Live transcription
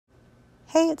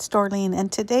Hey, it's Dorleen, and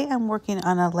today I'm working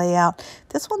on a layout.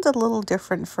 This one's a little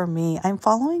different for me. I'm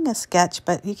following a sketch,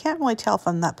 but you can't really tell if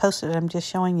I'm not posted. I'm just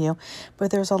showing you. But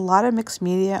there's a lot of mixed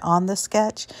media on the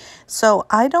sketch. So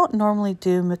I don't normally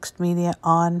do mixed media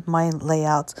on my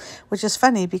layouts, which is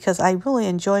funny because I really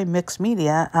enjoy mixed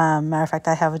media. Matter of fact,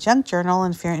 I have a junk journal,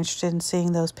 and if you're interested in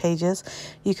seeing those pages,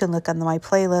 you can look on my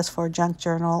playlist for junk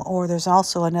journal, or there's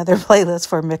also another playlist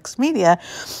for mixed media.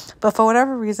 But for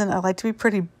whatever reason, I like to be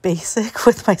pretty basic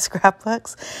with my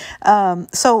scrapbooks.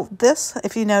 So this,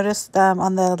 if you noticed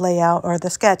on the layout or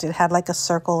the sketch, it had like a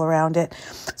circle around it.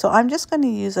 So I'm just going to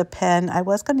use a pen. I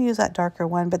was going to use that darker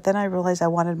one, but then I realized I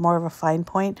wanted more of a fine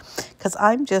point because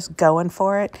I'm just going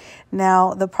for it.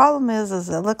 Now, the problem is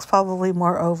it looks probably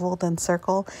more oval than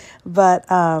circle, but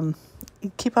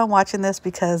keep on watching this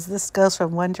because this goes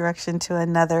from one direction to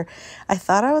another. I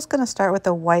thought I was going to start with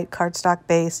a white cardstock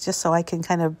base just so I can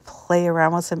kind of play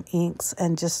around with some inks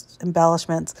and just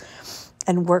embellishments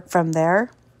and work from there.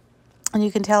 And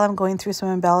you can tell I'm going through some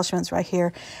embellishments right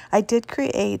here. I did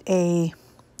create a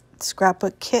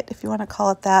scrapbook kit, if you want to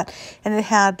call it that, and it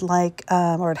had like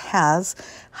or it has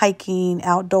hiking,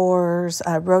 outdoors,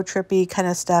 road trippy kind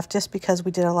of stuff, just because we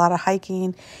did a lot of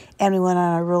hiking and we went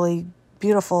on a really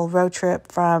beautiful road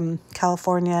trip from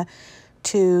California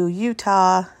to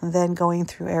Utah, then going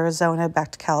through Arizona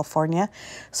back to California.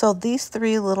 So these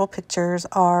three little pictures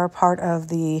are part of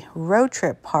the road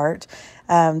trip part.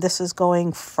 This is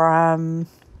going from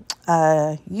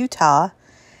Utah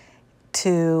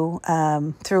to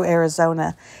through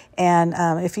Arizona. And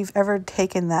if you've ever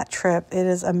taken that trip, it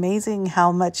is amazing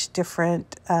how much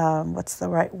different, what's the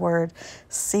right word,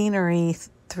 scenery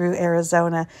through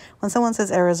Arizona. When someone says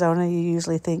Arizona, you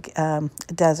usually think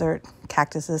desert,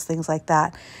 cactuses, things like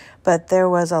that. But there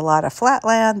was a lot of flat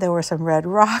land. There were some red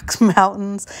rocks,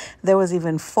 mountains. There was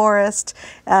even forest.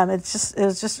 It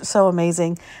was just so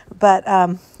amazing. But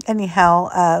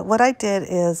anyhow, what I did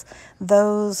is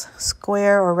those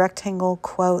square or rectangle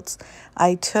quotes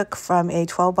I took from a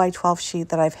 12 by 12 sheet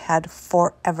that I've had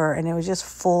forever, and it was just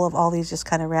full of all these just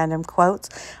kind of random quotes.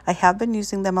 I have been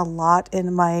using them a lot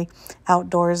in my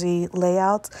outdoorsy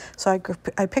layouts, so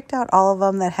I picked out all of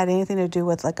them that had anything to do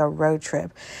with like a road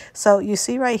trip. So you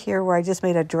see right here where I just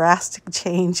made a drastic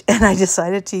change, and I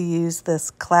decided to use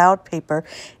this cloud paper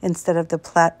instead of the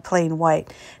plain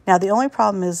white. Now the only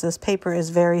problem is this paper is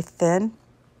very thin.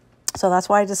 So that's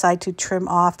why I decided to trim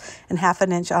off and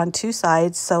 1/2 inch on two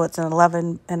sides. So it's an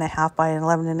 11.5 by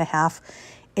 11.5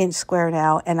 inch square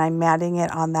now. And I'm matting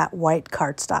it on that white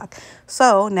cardstock.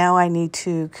 So now I need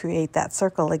to create that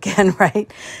circle again, right?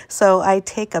 So I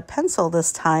take a pencil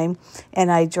this time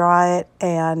and I draw it,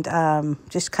 and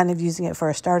just kind of using it for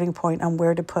a starting point on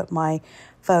where to put my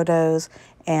photos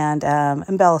and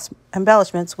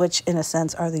embellishments, which in a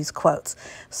sense are these quotes.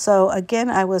 So again,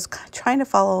 I was trying to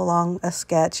follow along a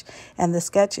sketch, and the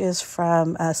sketch is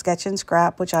from Sketch and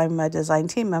Scrap, which I'm a design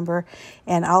team member,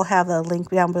 and I'll have the link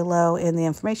down below in the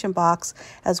information box,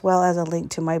 as well as a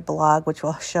link to my blog, which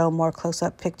will show more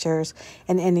close-up pictures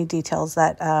and any details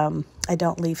that I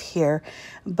don't leave here.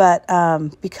 But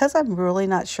because I'm really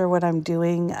not sure what I'm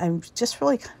doing, I'm just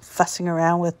really fussing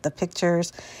around with the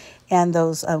pictures and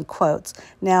those quotes.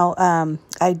 Now,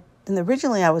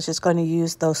 originally I was just going to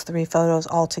use those three photos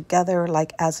all together,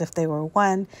 like as if they were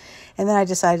one, and then I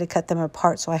decided to cut them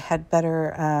apart so I had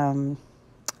better,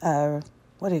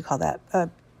 what do you call that?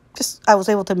 I was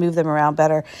able to move them around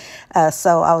better,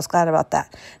 so I was glad about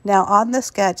that. Now, on the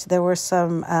sketch, there were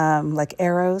some like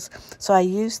arrows, so I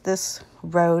used this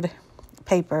road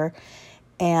paper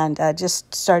and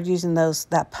just started using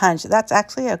that punch. That's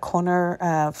actually a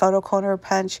photo corner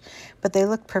punch, but they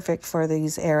look perfect for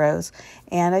these arrows.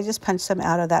 And I just punched them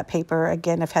out of that paper.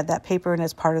 Again, I've had that paper and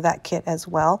as part of that kit as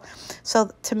well. So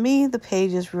to me, the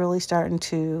page is really starting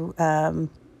to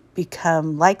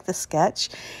become like the sketch.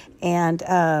 And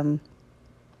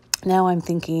now I'm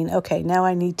thinking, okay, now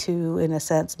I need to, in a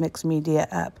sense, mix media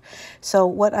up. So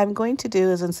what I'm going to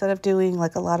do is, instead of doing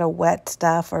like a lot of wet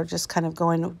stuff or just kind of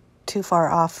going too far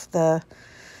off the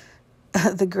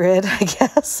grid, I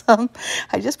guess,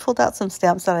 I just pulled out some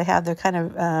stamps that I have. They're kind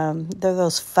of they're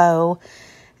those faux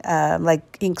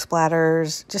like ink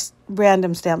splatters, just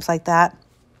random stamps like that.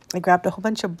 I grabbed a whole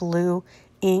bunch of blue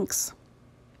inks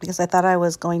because I thought I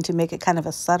was going to make it kind of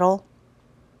a subtle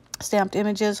stamped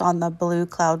images on the blue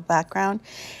cloud background,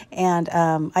 and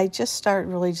I just start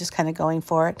really just kind of going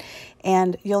for it.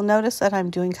 And you'll notice that I'm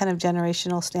doing kind of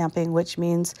generational stamping, which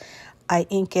means I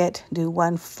ink it, do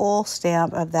one full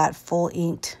stamp of that full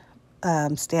inked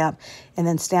stamp and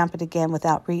then stamp it again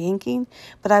without re-inking.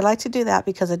 But I like to do that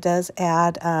because it does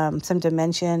add some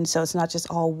dimension, so it's not just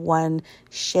all one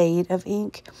shade of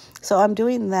ink. So I'm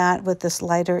doing that with this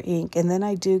lighter ink, and then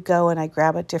I do go and I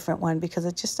grab a different one because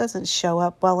it just doesn't show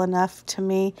up well enough to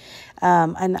me.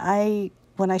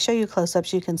 When I show you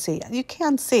close-ups, you can see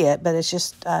it, but it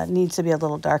just needs to be a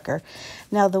little darker.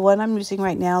 Now, the one I'm using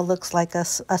right now looks like a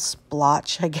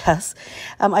splotch, I guess.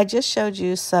 I just showed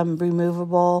you some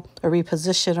removable or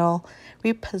repositionable,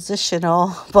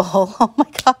 oh my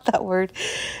God, that word,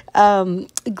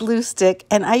 glue stick.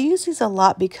 And I use these a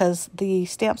lot because the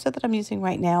stamp set that I'm using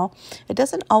right now, it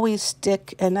doesn't always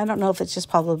stick. And I don't know if it's just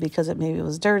probably because maybe it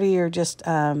was dirty or just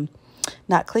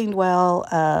not cleaned well,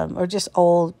 or just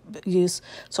old use.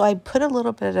 So I put a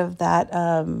little bit of that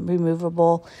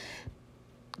removable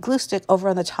glue stick over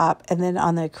on the top and then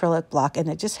on the acrylic block, and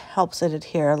it just helps it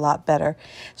adhere a lot better.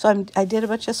 So I did a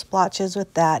bunch of splotches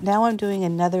with that. Now I'm doing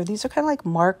another. These are kind of like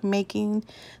mark making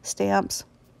stamps.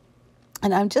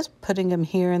 And I'm just putting them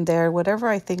here and there, whatever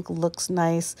I think looks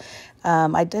nice.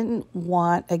 I didn't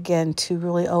want, again, to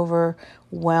really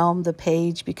overwhelm the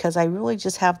page because I really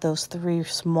just have those 3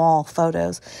 small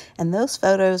photos. And those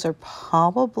photos are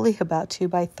probably about 2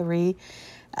 by 3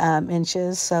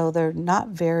 inches, so they're not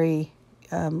very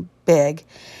big.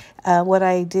 What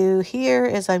I do here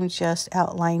is I'm just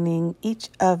outlining each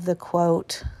of the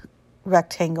quote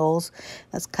rectangles.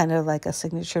 That's kind of like a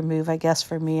signature move, I guess,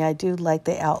 for me. I do like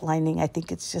the outlining. I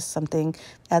think it's just something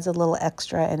adds a little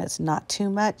extra and it's not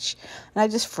too much. And I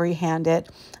just freehand it.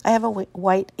 I have a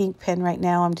white ink pen right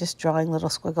now. I'm just drawing little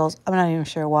squiggles. I'm not even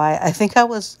sure why. I think I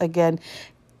was, again,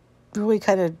 really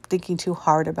kind of thinking too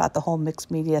hard about the whole mixed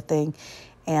media thing.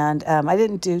 And I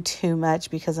didn't do too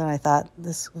much because then I thought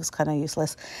this was kind of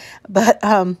useless. But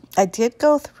I did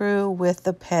go through with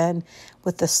the pen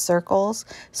with the circles.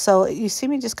 So you see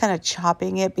me just kind of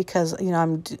chopping it because, you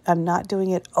know, I'm not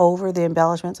doing it over the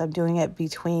embellishments. I'm doing it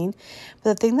between.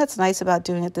 But the thing that's nice about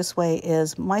doing it this way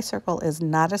is my circle is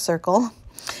not a circle.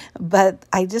 But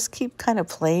I just keep kind of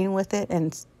playing with it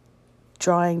and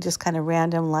drawing just kind of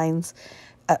random lines.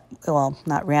 Well,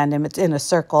 not random, it's in a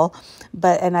circle,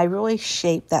 and I really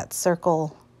shape that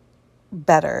circle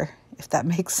better, if that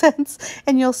makes sense.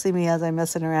 And you'll see me as I'm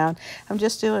messing around. I'm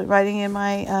just writing in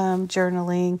my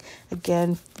journaling,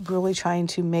 again, really trying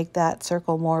to make that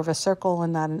circle more of a circle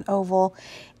and not an oval.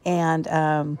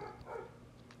 And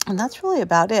that's really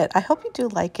about it. I hope you do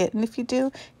like it. And if you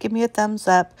do, give me a thumbs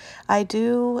up. I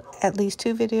do at least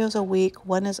 2 videos a week.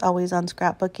 One is always on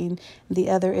scrapbooking.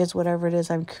 The other is whatever it is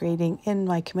I'm creating in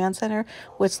my command center,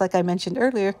 which, like I mentioned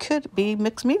earlier, could be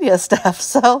mixed media stuff.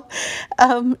 So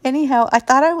anyhow, I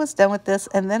thought I was done with this.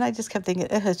 And then I just kept thinking,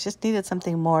 it just needed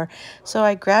something more. So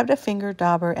I grabbed a finger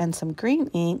dauber and some green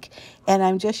ink. And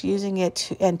I'm just using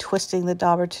it and twisting the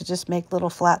dauber to just make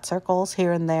little flat circles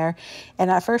here and there.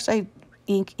 And at first I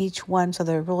ink each one so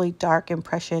they're really dark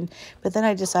impression, but then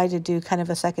I decided to do kind of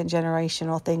a second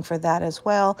generational thing for that as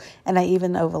well, and I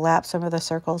even overlap some of the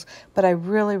circles. But I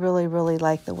really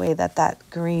like the way that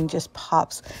green just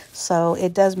pops, so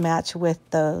it does match with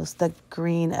the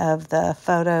green of the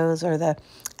photos or the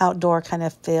outdoor kind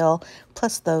of feel,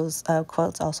 plus those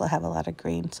quotes also have a lot of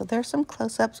green. So there's some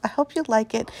close-ups. I hope you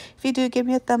like it. If you do, give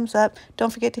me a thumbs up.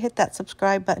 Don't forget to hit that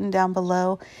subscribe button down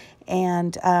below.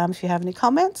 And if you have any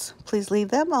comments, please leave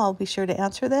them. I'll be sure to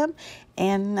answer them.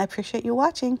 And I appreciate you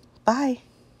watching. Bye.